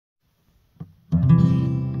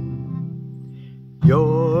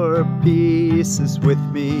your peace is with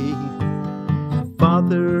me.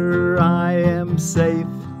 Father, I am safe.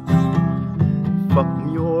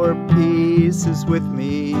 Your peace is with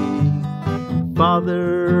me.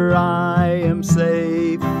 Father, I am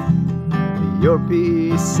safe. Your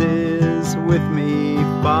peace is with me.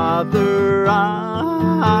 Father,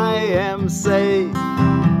 I am safe.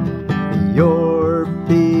 Your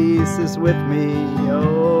peace is with me.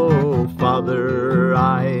 Oh, Father,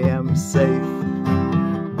 I am safe.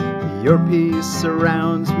 Your peace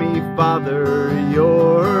surrounds me, Father.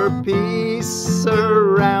 Your peace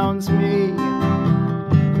surrounds me.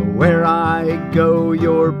 Where I go,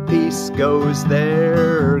 your peace goes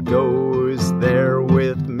there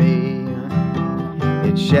with me.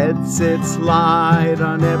 It sheds its light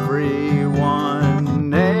on everyone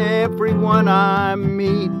I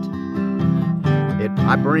meet.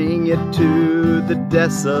 I bring it to the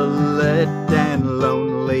desolate and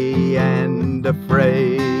lonely and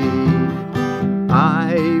afraid.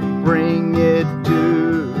 I bring it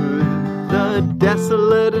to the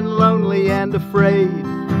desolate and lonely and afraid.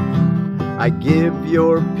 I give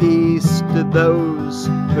your peace to those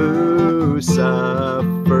who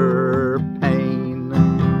suffer pain,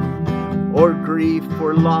 or grief,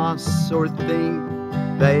 or loss, or think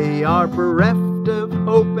they are bereft of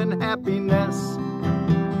hope and happiness.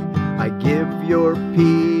 I give your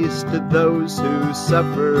peace to those who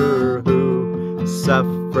suffer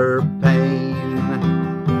pain,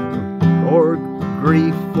 or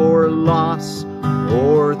grief, or loss,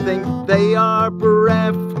 or think they are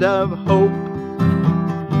bereft of hope,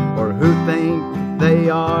 or who think they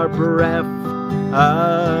are bereft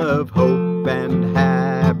of hope and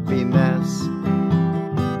happiness.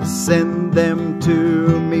 Send them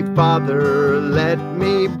to me, Father, let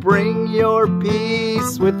me bring your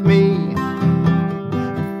peace with me.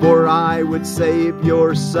 For I would save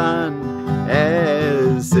your Son,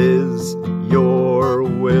 as is your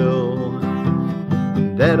will,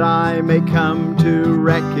 that I may come to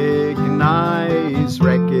recognize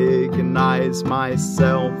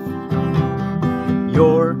myself.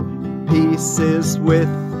 Your peace is with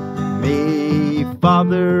me,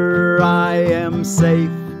 Father, I am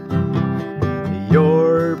safe.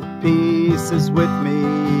 Your peace is with me,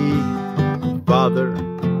 Father,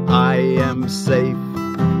 I am safe.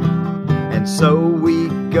 And so we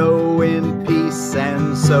go in peace,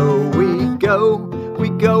 and so we go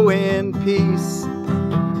in peace.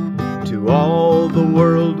 To all the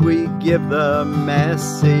world we give the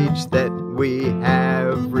message that we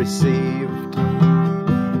have received.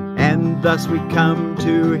 And thus we come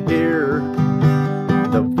to hear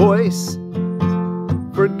the voice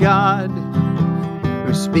for God,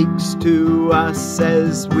 who speaks to us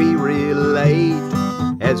as we relate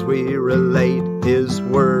His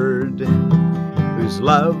word, whose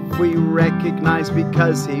love we recognize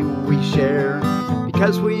because we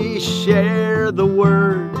share the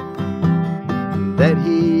word that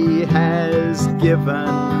He has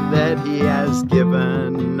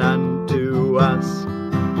given unto us.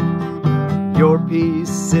 Your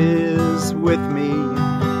peace is with me,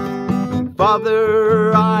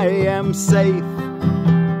 Father, I am safe.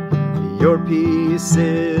 Your peace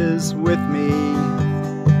is with me,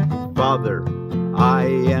 Father, I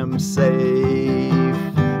am safe.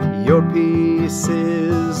 Your peace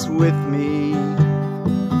is with me,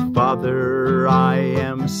 Father, I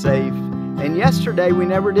am safe. And yesterday we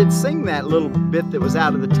never did sing that little bit that was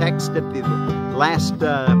out of the text at the last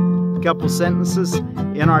couple sentences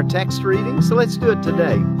in our text reading. So let's do it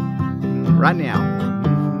today, right now.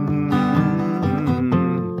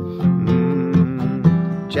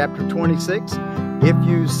 Chapter 26. If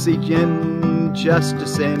you seek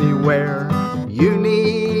injustice anywhere, you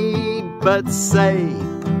need but say.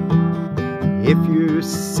 If you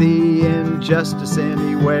see injustice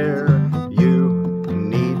anywhere, you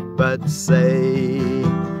need but say.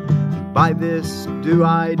 By this do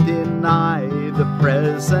I deny the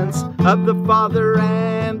presence of the Father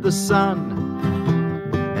and the Son,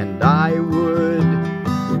 and I would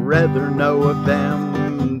rather know of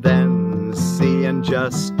them than see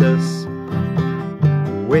injustice,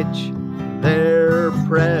 which their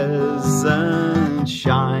presence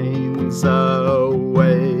shines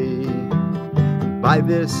away. By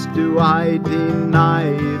this do I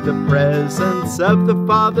deny the presence of the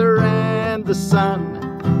Father and the Son,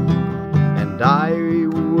 and I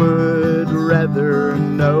would rather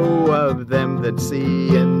know of them that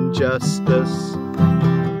see injustice,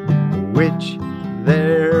 which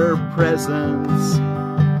their presence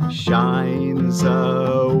shines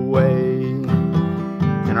away.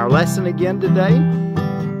 And our lesson again today,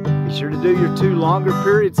 be Be sure to do your 2 longer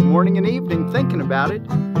periods, morning and evening, thinking about it,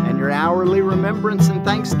 and your hourly remembrance and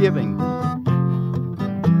thanksgiving.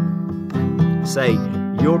 Say,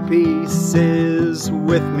 your peace is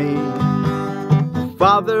with me.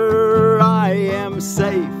 Father, I am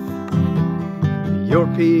safe. Your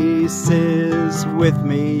peace is with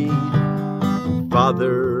me.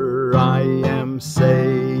 Father, I am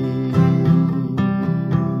safe.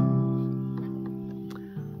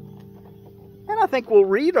 And I think we'll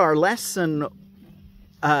read our lesson,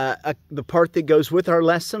 the part that goes with our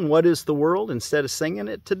lesson, What is the World, instead of singing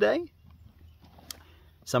it today.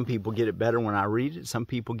 Some people get it better when I read it. Some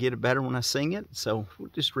people get it better when I sing it. So we'll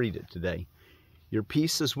just read it today. Your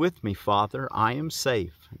peace is with me, Father. I am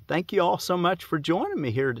safe. Thank you all so much for joining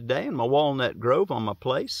me here today in my walnut grove on my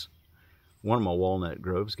place. One of my walnut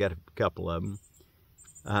groves, got a couple of them.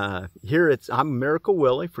 I'm Miracle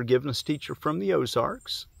Willie, forgiveness teacher from the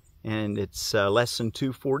Ozarks, and it's lesson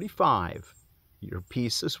 245. Your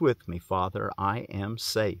peace is with me, Father. I am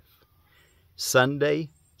safe. Sunday,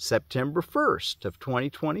 September 1st of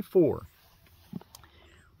 2024.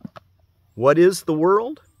 What is the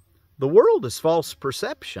world? The world is false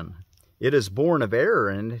perception. It is born of error,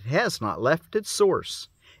 and it has not left its source.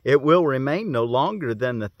 It will remain no longer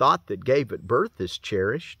than the thought that gave it birth is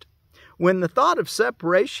cherished. When the thought of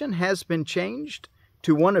separation has been changed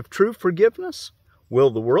to one of true forgiveness, will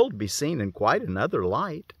the world be seen in quite another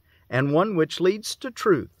light, and one which leads to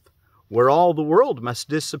truth, where all the world must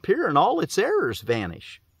disappear and all its errors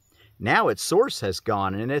vanish. Now its source has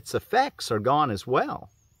gone, and its effects are gone as well.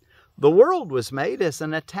 The world was made as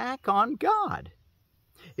an attack on God.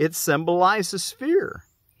 It symbolizes fear.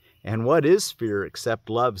 And what is fear except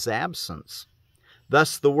love's absence?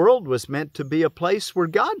 Thus the world was meant to be a place where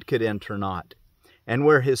God could enter not, and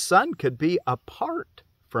where His Son could be apart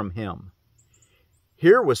from Him.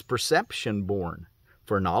 Here was perception born,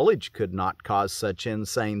 for knowledge could not cause such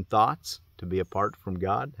insane thoughts. To be apart from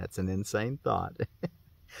God, that's an insane thought.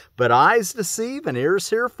 But eyes deceive and ears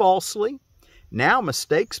hear falsely. Now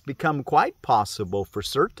mistakes become quite possible, for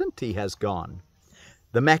certainty has gone.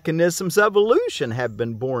 The mechanisms of illusion have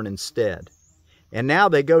been born instead, and now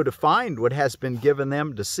they go to find what has been given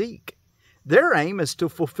them to seek. Their aim is to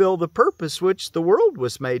fulfill the purpose which the world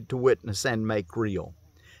was made to witness and make real.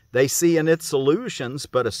 They see in its illusions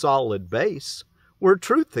but a solid base, where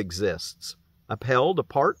truth exists, upheld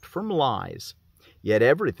apart from lies. Yet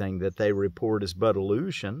everything that they report is but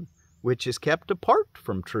illusion, which is kept apart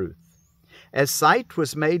from truth. As sight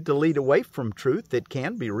was made to lead away from truth, it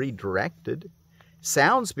can be redirected.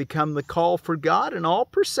 Sounds become the call for God, and all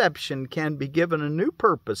perception can be given a new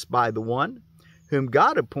purpose by the one whom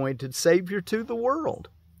God appointed Savior to the world.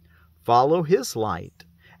 Follow His light,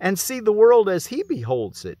 and see the world as He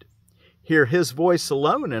beholds it. Hear His voice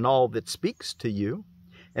alone in all that speaks to you,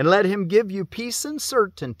 and let Him give you peace and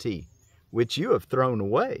certainty, which you have thrown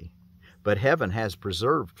away, but heaven has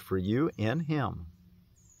preserved for you in Him.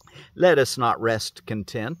 Let us not rest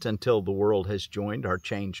content until the world has joined our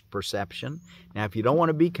changed perception. Now, if you don't want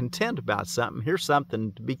to be content about something, here's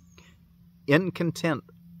something to be incontent.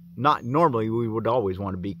 Not normally we would always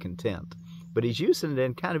want to be content, but He's using it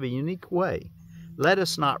in kind of a unique way. Let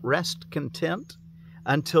us not rest content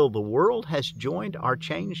until the world has joined our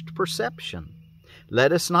changed perception.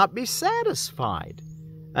 Let us not be satisfied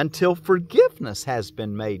until forgiveness has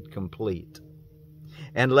been made complete.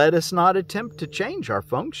 And let us not attempt to change our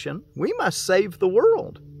function. We must save the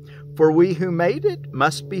world, for we who made it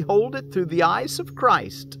must behold it through the eyes of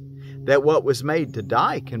Christ, that what was made to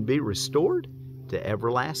die can be restored to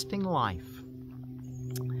everlasting life.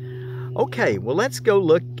 Okay, well, let's go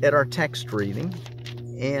look at our text reading.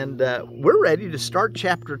 And we're ready to start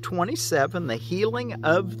chapter 27, the healing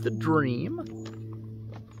of the dream.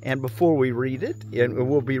 And before we read it, and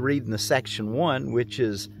we'll be reading the section 1, which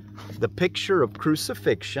is the picture of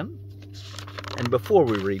crucifixion. And before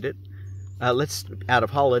we read it, let's, out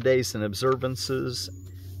of holidays and observances,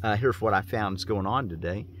 here's what I found is going on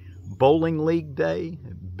today. Bowling League Day,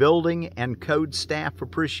 Building and Code Staff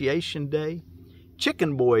Appreciation Day,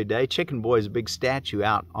 Chicken Boy Day. Chicken Boy is a big statue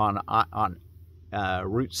out on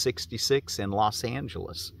Route 66 in Los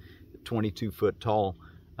Angeles. 22-foot tall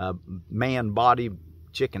man-body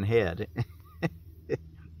chicken head.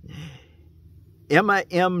 Emma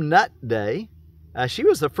M. Nutt Day. She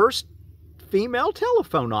was the first female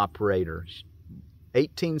telephone operator.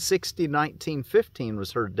 1860 to 1915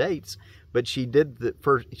 was her dates, but she did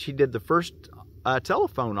the first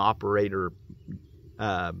telephone operator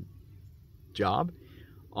job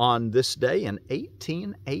on this day in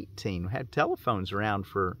 1818. We had telephones around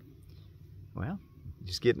for, well,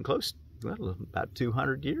 just getting close, well, about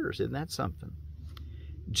 200 years. Isn't that something?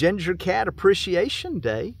 Ginger Cat Appreciation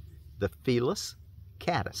Day, the Felis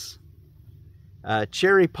catus.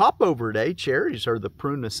 Cherry Popover Day, cherries are the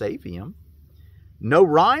Prunus avium. No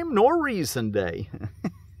Rhyme Nor Reason Day.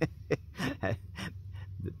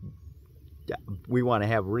 We want to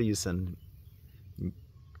have reason. You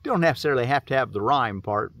don't necessarily have to have the rhyme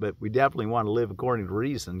part, but we definitely want to live according to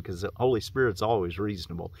reason, because the Holy Spirit's always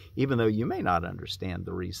reasonable, even though you may not understand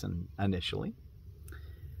the reason initially.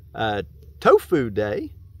 Tofu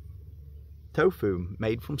Day, tofu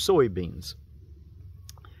made from soybeans.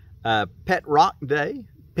 Pet Rock Day,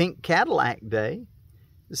 Pink Cadillac Day,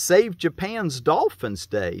 Save Japan's Dolphins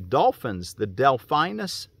Day. Dolphins, the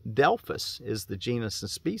Delphinus delphus is the genus and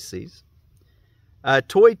species.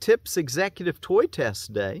 Toy Tips Executive Toy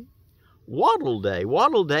Test Day. Waddle Day.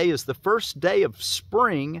 Waddle Day is the first day of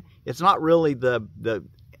spring. It's not really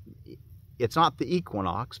it's not the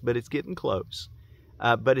equinox, but it's getting close.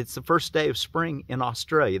 But it's the first day of spring in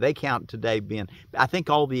Australia. They count today being, I think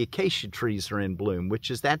all the acacia trees are in bloom,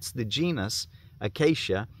 that's the genus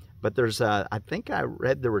Acacia. But there's, I think I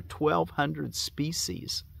read there were 1,200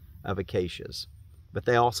 species of acacias. But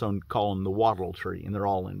they also call them the wattle tree, and they're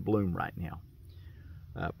all in bloom right now.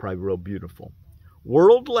 Probably real beautiful.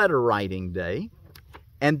 World Letter Writing Day.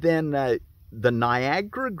 And then the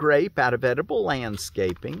Niagara grape out of edible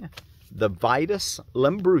landscaping, the Vitis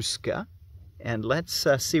lambrusca. And let's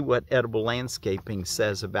see what edible landscaping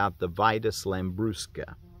says about the Vitis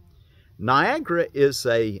lambrusca. Niagara is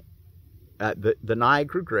the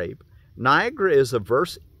Niagara grape. Niagara is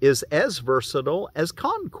as versatile as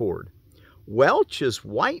Concord. Welch's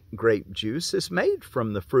white grape juice is made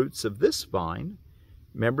from the fruits of this vine.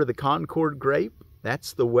 Remember the Concord grape?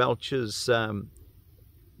 That's the Welch's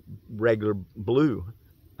regular blue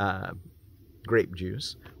grape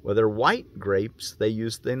juice. Well, they're white grapes. They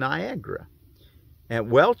use the Niagara. And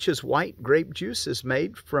Welch's white grape juice is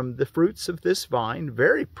made from the fruits of this vine,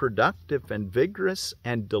 very productive and vigorous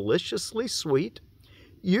and deliciously sweet.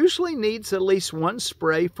 Usually needs at least one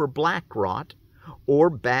spray for black rot, or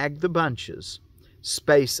bag the bunches.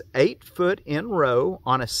 Space 8 foot in row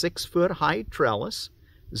on a 6 foot high trellis,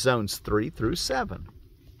 zones 3 through 7.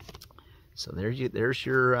 So there's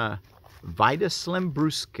your Vitis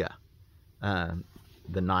lambrusca,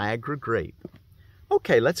 the Niagara grape.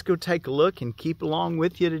 Okay, let's go take a look and keep along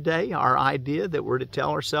with you today. Our idea that we're to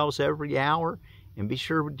tell ourselves every hour, and be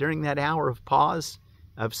sure during that hour of pause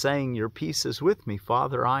of saying, your peace is with me,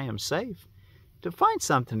 Father, I am safe, to find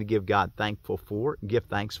something to give God give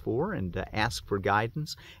thanks for, and to ask for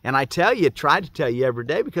guidance. And I try to tell you every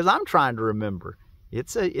day, because I'm trying to remember.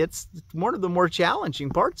 It's one of the more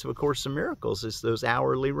challenging parts of A Course in Miracles, is those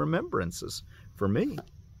hourly remembrances for me.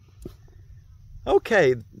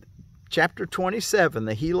 Okay, Chapter 27,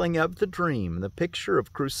 the healing of the dream, the picture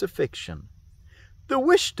of crucifixion. The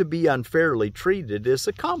wish to be unfairly treated is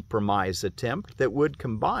a compromise attempt that would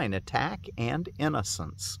combine attack and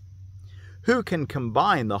innocence. Who can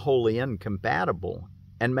combine the wholly incompatible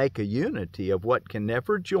and make a unity of what can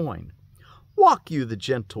never join? Walk you the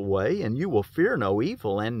gentle way, and you will fear no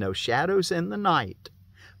evil and no shadows in the night.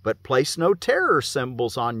 But place no terror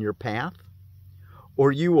symbols on your path, or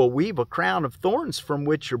you will weave a crown of thorns from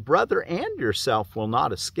which your brother and yourself will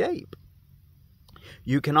not escape.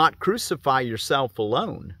 You cannot crucify yourself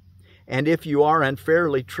alone, and if you are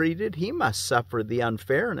unfairly treated, he must suffer the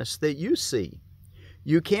unfairness that you see.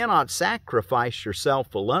 You cannot sacrifice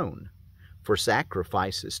yourself alone, for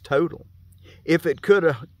sacrifice is total. If it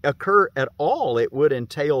could occur at all, it would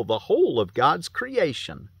entail the whole of God's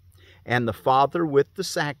creation, and the Father with the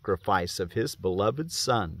sacrifice of his beloved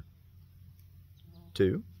Son.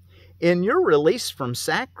 2. In your release from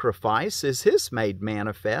sacrifice is his made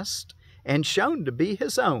manifest and shown to be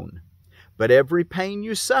his own. But every pain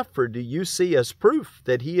you suffer do you see as proof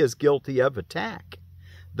that he is guilty of attack.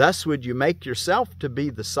 Thus would you make yourself to be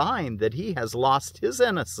the sign that he has lost his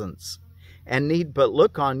innocence, and need but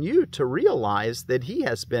look on you to realize that he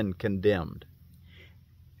has been condemned.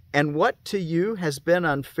 And what to you has been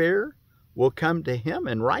unfair will come to him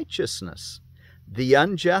in righteousness. The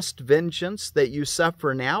unjust vengeance that you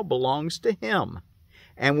suffer now belongs to him,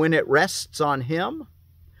 and when it rests on him,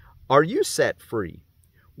 are you set free.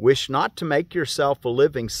 Wish not to make yourself a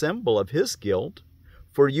living symbol of his guilt,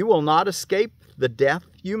 for you will not escape the death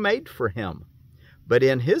you made for him. But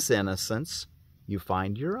in his innocence, you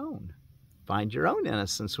find your own. Find your own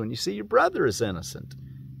innocence when you see your brother is innocent.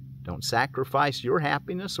 Don't sacrifice your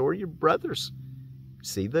happiness or your brother's.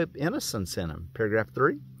 See the innocence in him. Paragraph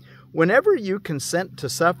 3. Whenever you consent to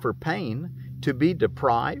suffer pain, to be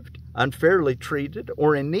deprived, unfairly treated,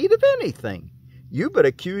 or in need of anything, you but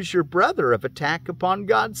accuse your brother of attack upon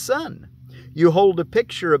God's Son. You hold a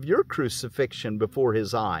picture of your crucifixion before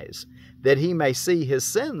his eyes, that he may see his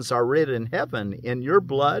sins are writ in heaven in your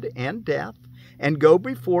blood and death, and go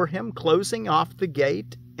before him, closing off the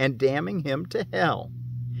gate and damning him to hell.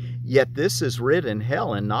 Yet this is writ in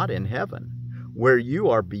hell and not in heaven, where you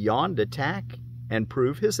are beyond attack, and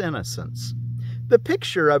prove his innocence. The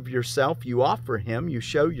picture of yourself you offer him, you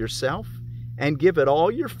show yourself, and give it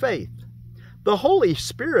all your faith. The Holy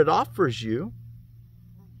Spirit offers you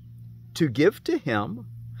to give to him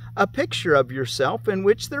a picture of yourself in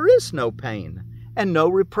which there is no pain and no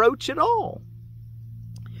reproach at all.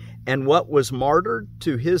 And what was martyred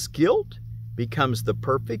to his guilt becomes the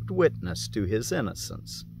perfect witness to his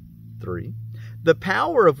innocence. 3. The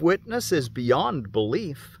power of witness is beyond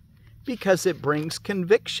belief because it brings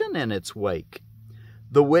conviction in its wake.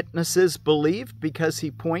 The witness is believed because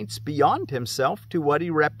he points beyond himself to what he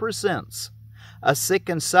represents. A sick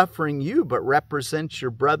and suffering you but represents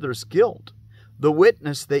your brother's guilt, the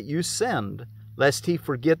witness that you send, lest he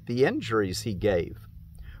forget the injuries he gave,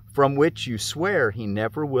 from which you swear he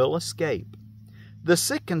never will escape. The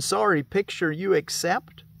sick and sorry picture you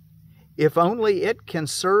accept, if only it can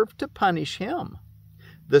serve to punish him.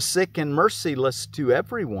 The sick and merciless to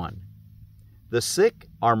everyone. The sick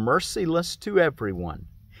are merciless to everyone,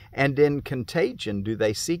 and in contagion do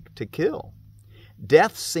they seek to kill.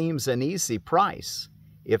 Death seems an easy price,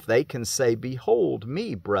 if they can say, "Behold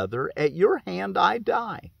me, brother, at your hand I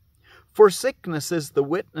die." For sickness is the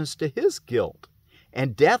witness to his guilt,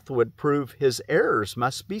 and death would prove his errors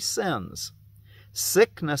must be sins.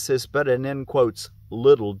 Sickness is but an, in quotes,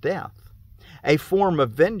 little death, a form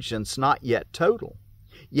of vengeance not yet total.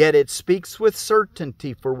 Yet it speaks with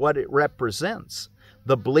certainty for what it represents.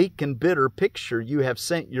 The bleak and bitter picture you have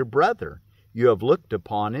sent your brother, you have looked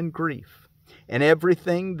upon in grief. And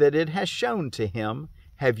everything that it has shown to him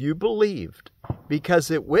have you believed, because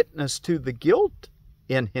it witnessed to the guilt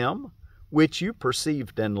in him which you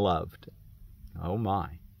perceived and loved. Oh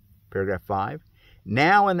my. Paragraph 5.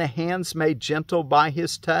 Now in the hands made gentle by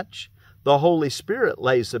his touch, the Holy Spirit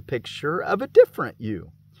lays a picture of a different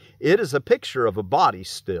you. It is a picture of a body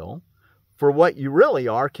still, for what you really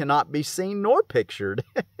are cannot be seen nor pictured.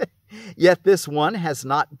 Yet this one has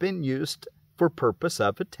not been used for purpose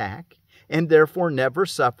of attack, and therefore never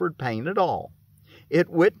suffered pain at all. It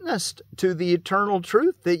witnessed to the eternal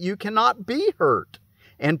truth that you cannot be hurt,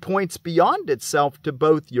 and points beyond itself to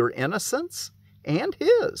both your innocence and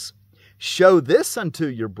his. Show this unto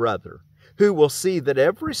your brother, who will see that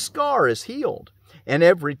every scar is healed, and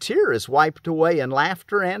every tear is wiped away in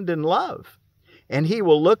laughter and in love. And he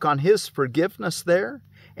will look on his forgiveness there,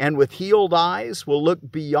 and with healed eyes will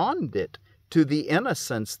look beyond it to the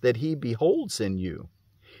innocence that he beholds in you.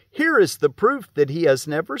 Here is the proof that he has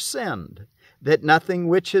never sinned, that nothing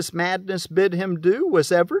which his madness bid him do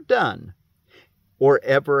was ever done, or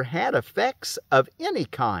ever had effects of any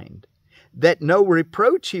kind, that no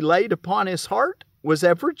reproach he laid upon his heart was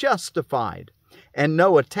ever justified, and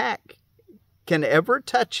no attack can ever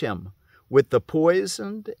touch him with the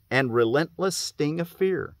poisoned and relentless sting of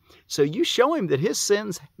fear. So you show him that his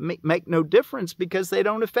sins make no difference because they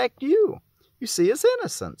don't affect you. You see his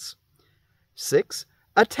innocence. 6.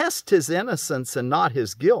 Attest his innocence and not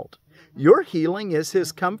his guilt. Your healing is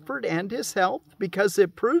his comfort and his health because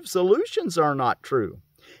it proves illusions are not true.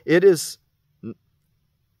 It is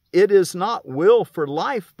not will for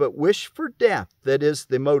life but wish for death that is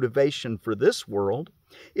the motivation for this world.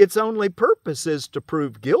 Its only purpose is to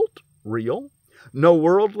prove guilt real. No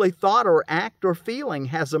worldly thought or act or feeling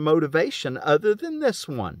has a motivation other than this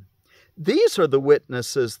one. These are the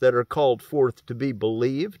witnesses that are called forth to be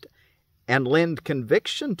believed and lend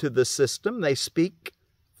conviction to the system they speak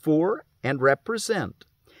for and represent.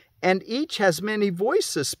 And each has many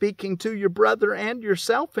voices speaking to your brother and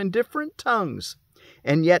yourself in different tongues.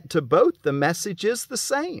 And yet to both the message is the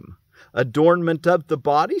same. Adornment of the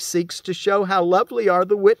body seeks to show how lovely are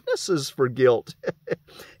the witnesses for guilt.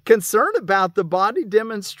 Concern about the body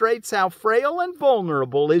demonstrates how frail and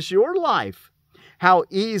vulnerable is your life. How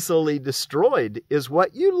easily destroyed is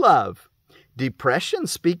what you love. Depression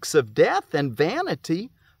speaks of death and vanity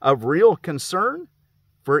of real concern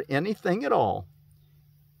for anything at all.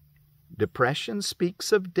 Depression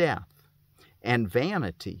speaks of death and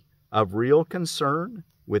vanity of real concern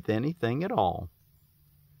with anything at all.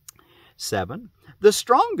 7. The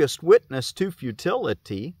strongest witness to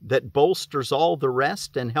futility that bolsters all the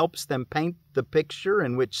rest and helps them paint the picture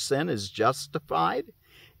in which sin is justified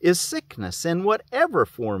is sickness in whatever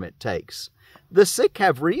form it takes. The sick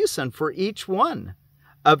have reason for each one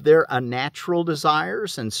of their unnatural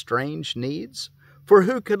desires and strange needs. For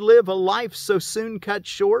who could live a life so soon cut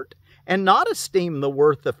short and not esteem the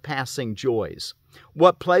worth of passing joys?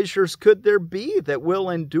 What pleasures could there be that will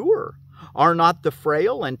endure? Are not the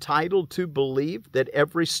frail entitled to believe that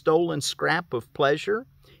every stolen scrap of pleasure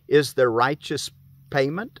is their righteous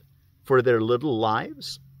payment for their little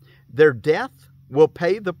lives? Their death will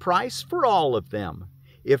pay the price for all of them,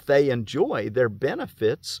 if they enjoy their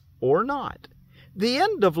benefits or not. The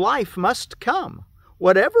end of life must come,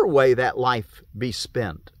 whatever way that life be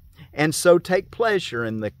spent, and so take pleasure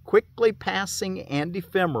in the quickly passing and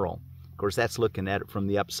ephemeral. Of course, that's looking at it from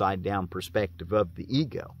the upside-down perspective of the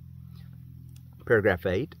ego. Paragraph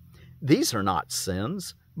 8, these are not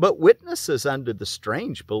sins, but witnesses unto the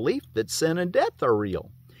strange belief that sin and death are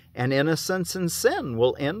real, and innocence and sin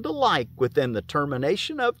will end alike within the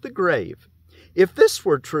termination of the grave. If this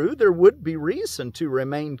were true, there would be reason to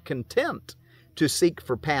remain content, to seek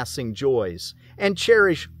for passing joys, and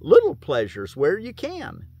cherish little pleasures where you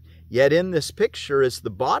can. Yet in this picture is the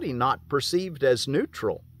body not perceived as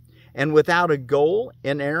neutral, and without a goal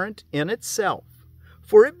inerrant in itself,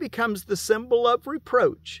 for it becomes the symbol of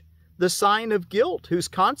reproach, the sign of guilt whose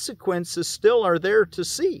consequences still are there to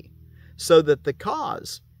see, so that the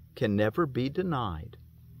cause can never be denied.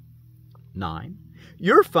 9.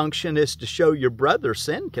 Your function is to show your brother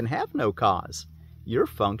sin can have no cause. Your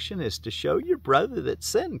function is to show your brother that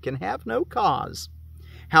sin can have no cause.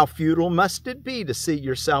 How futile must it be to see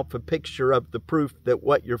yourself a picture of the proof that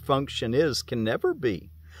what your function is can never be.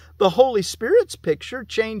 The Holy Spirit's picture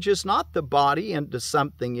changes not the body into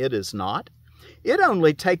something it is not. It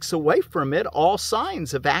only takes away from it all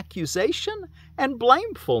signs of accusation and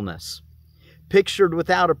blamefulness. Pictured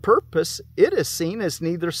without a purpose, it is seen as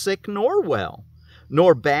neither sick nor well,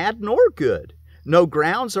 nor bad nor good. No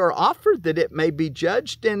grounds are offered that it may be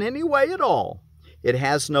judged in any way at all. It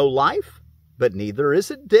has no life, but neither is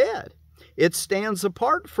it dead. It stands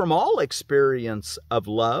apart from all experience of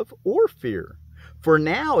love or fear. For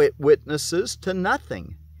now it witnesses to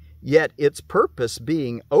nothing, yet its purpose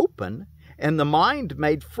being open, and the mind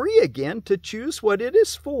made free again to choose what it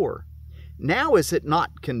is for. Now is it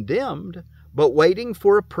not condemned, but waiting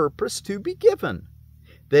for a purpose to be given,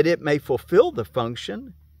 that it may fulfill the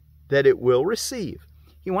function that it will receive.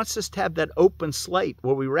 He wants us to have that open slate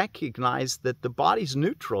where we recognize that the body's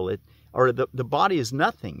neutral, the body is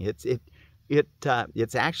nothing.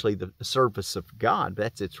 It's actually the service of God.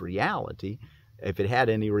 That's its reality, if it had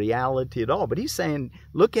any reality at all. But he's saying,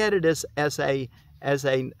 look at it as a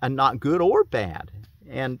not good or bad,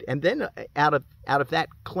 and then out of that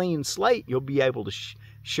clean slate, you'll be able to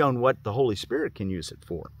shown what the Holy Spirit can use it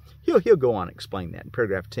for. He'll go on and explain that in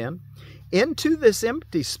paragraph 10. Into this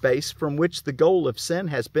empty space from which the goal of sin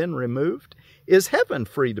has been removed is heaven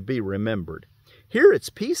free to be remembered. Here its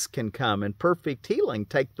peace can come and perfect healing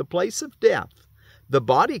take the place of death. The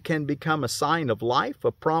body can become a sign of life,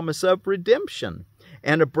 a promise of redemption,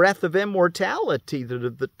 and a breath of immortality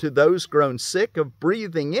to those grown sick of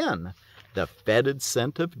breathing in the fetid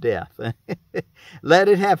scent of death. Let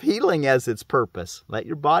it have healing as its purpose. Let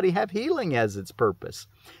your body have healing as its purpose.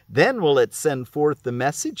 Then will it send forth the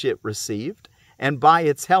message it received, and by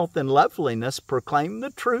its health and loveliness proclaim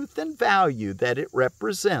the truth and value that it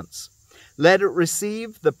represents. Let it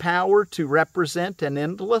receive the power to represent an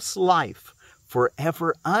endless life,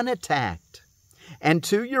 forever unattacked. And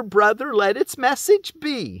to your brother let its message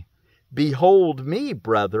be, behold me,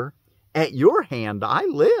 brother, at your hand I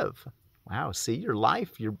live. Wow, see your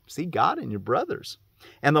life, see God in your brothers.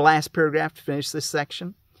 And the last paragraph to finish this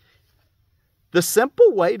section. The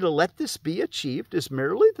simple way to let this be achieved is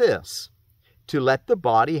merely this: to let the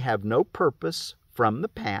body have no purpose from the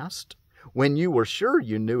past, when you were sure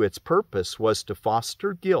you knew its purpose was to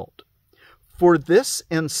foster guilt. For this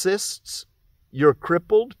insists your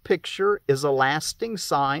crippled picture is a lasting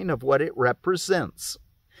sign of what it represents.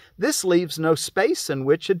 This leaves no space in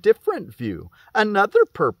which a different view, another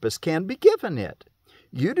purpose can be given it.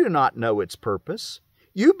 You do not know its purpose.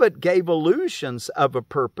 You but gave illusions of a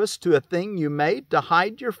purpose to a thing you made to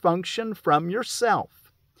hide your function from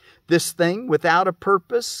yourself. This thing without a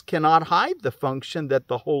purpose cannot hide the function that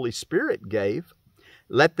the Holy Spirit gave.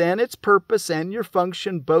 Let then its purpose and your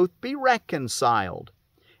function both be reconciled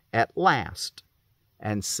at last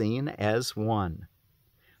and seen as one.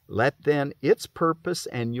 Let then its purpose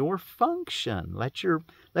and your function, let your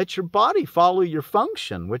body follow your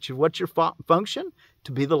function. What's your function?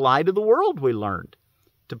 To be the light of the world, we learned.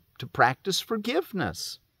 To practice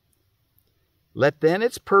forgiveness. Let then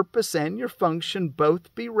its purpose and your function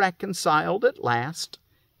both be reconciled at last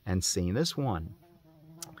and seen as one.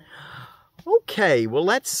 Okay, well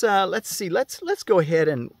let's see. Let's go ahead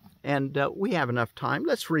and we have enough time.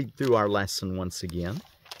 Let's read through our lesson once again.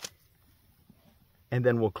 And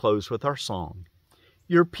then we'll close with our song.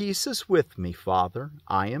 Your peace is with me, Father,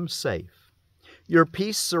 I am safe. Your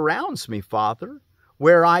peace surrounds me, Father.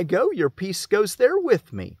 Where I go, your peace goes there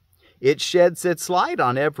with me. It sheds its light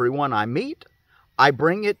on everyone I meet. I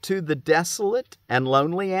bring it to the desolate and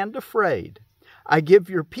lonely and afraid. I give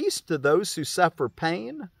your peace to those who suffer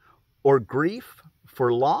pain or grief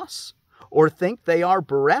for loss or think they are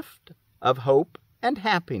bereft of hope and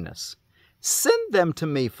happiness. Send them to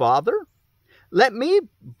me, Father. Let me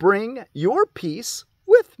bring your peace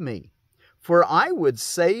with me, for I would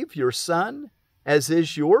save your Son as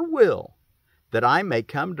is your will, that I may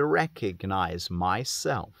come to recognize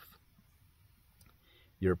myself.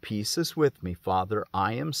 Your peace is with me, Father,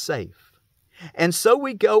 I am safe. And so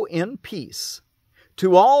we go in peace.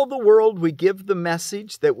 To all the world we give the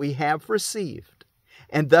message that we have received,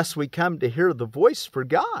 and thus we come to hear the voice for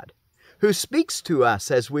God, who speaks to us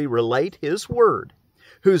as we relate His word,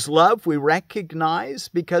 whose love we recognize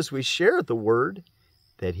because we share the word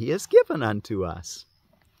that He has given unto us.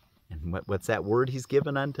 And what's that word He's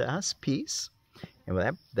given unto us? Peace.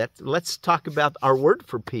 And let's talk about our word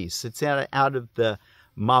for peace. It's out of the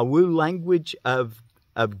Mawu language of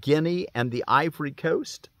Guinea and the Ivory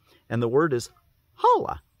Coast, and the word is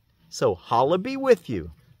Hala. So Hala be with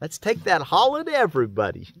you. Let's take that Hala to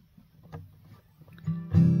everybody.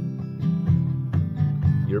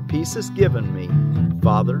 Your peace is given me,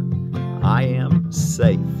 Father, I am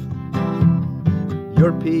safe.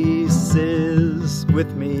 Your peace is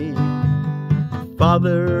with me,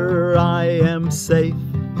 Father, I am safe.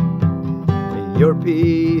 Your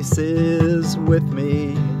peace is with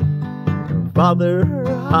me, Father,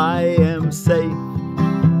 I am safe.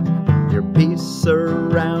 Your peace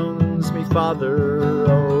surrounds me, Father,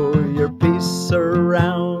 oh, your peace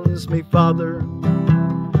surrounds me, Father.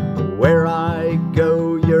 Where I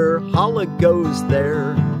go, your Hala goes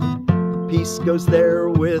there, peace goes there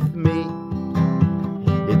with me.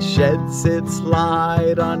 It sheds its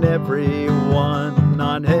light on everyone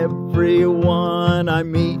I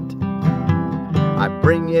meet. I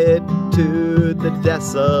bring it to the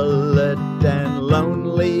desolate and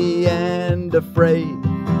lonely and afraid.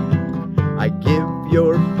 I give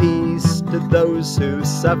your peace to those who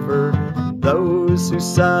suffer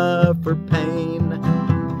pain,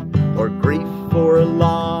 or grief or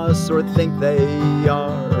loss, or think they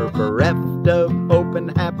are bereft of hope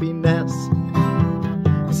and happiness.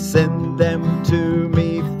 Send them to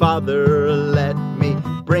me, Father, let me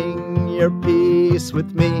bring your peace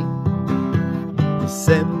with me.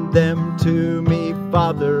 Send them to me,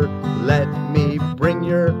 Father, let me bring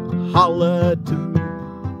your Hala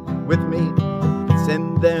with me.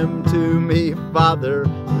 Send them to me, Father,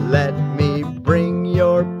 let me bring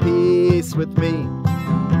your peace with me.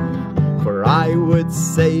 For I would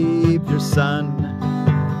save your Son,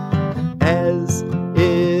 as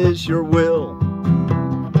is your will,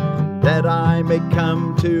 that I may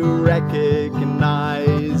come to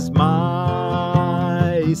recognize myself.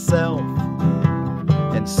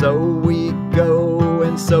 And so we go,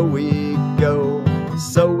 and so we go,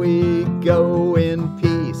 so we go in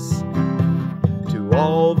peace. To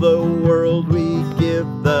all the world we give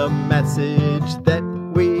the message that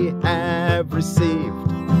we have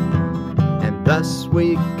received. And thus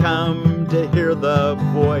we come to hear the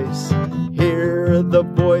voice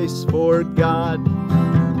for God,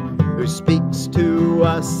 who speaks to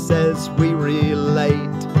us as we relate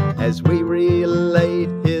His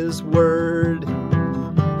word,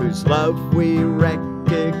 whose love we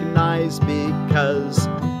recognize because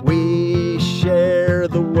we share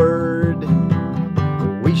the word.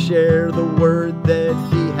 We share the word that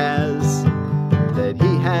He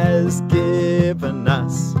has given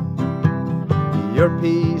us. Your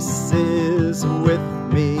peace is with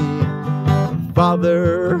me,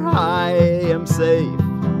 Father, I am safe.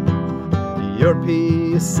 Your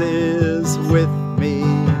peace is with me,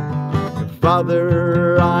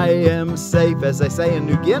 Father, I am safe. As they say in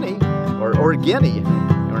New Guinea, or Guinea,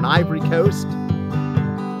 or an Ivory Coast,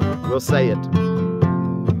 we'll say it.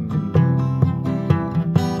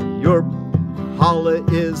 Your Hala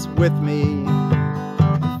is with me,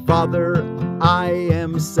 Father, I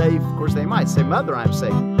am safe. Of course, they might say, Mother, I'm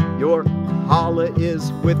safe. Your Hala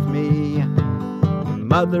is with me,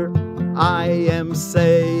 Mother, I am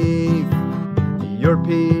safe. Your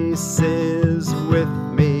peace is with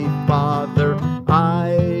me, Father,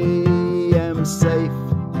 I am safe.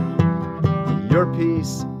 Your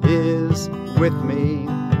peace is with me,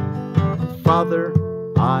 Father,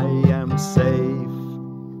 I am safe.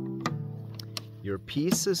 Your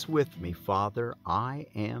peace is with me, Father, I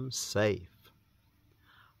am safe.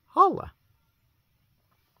 Hala.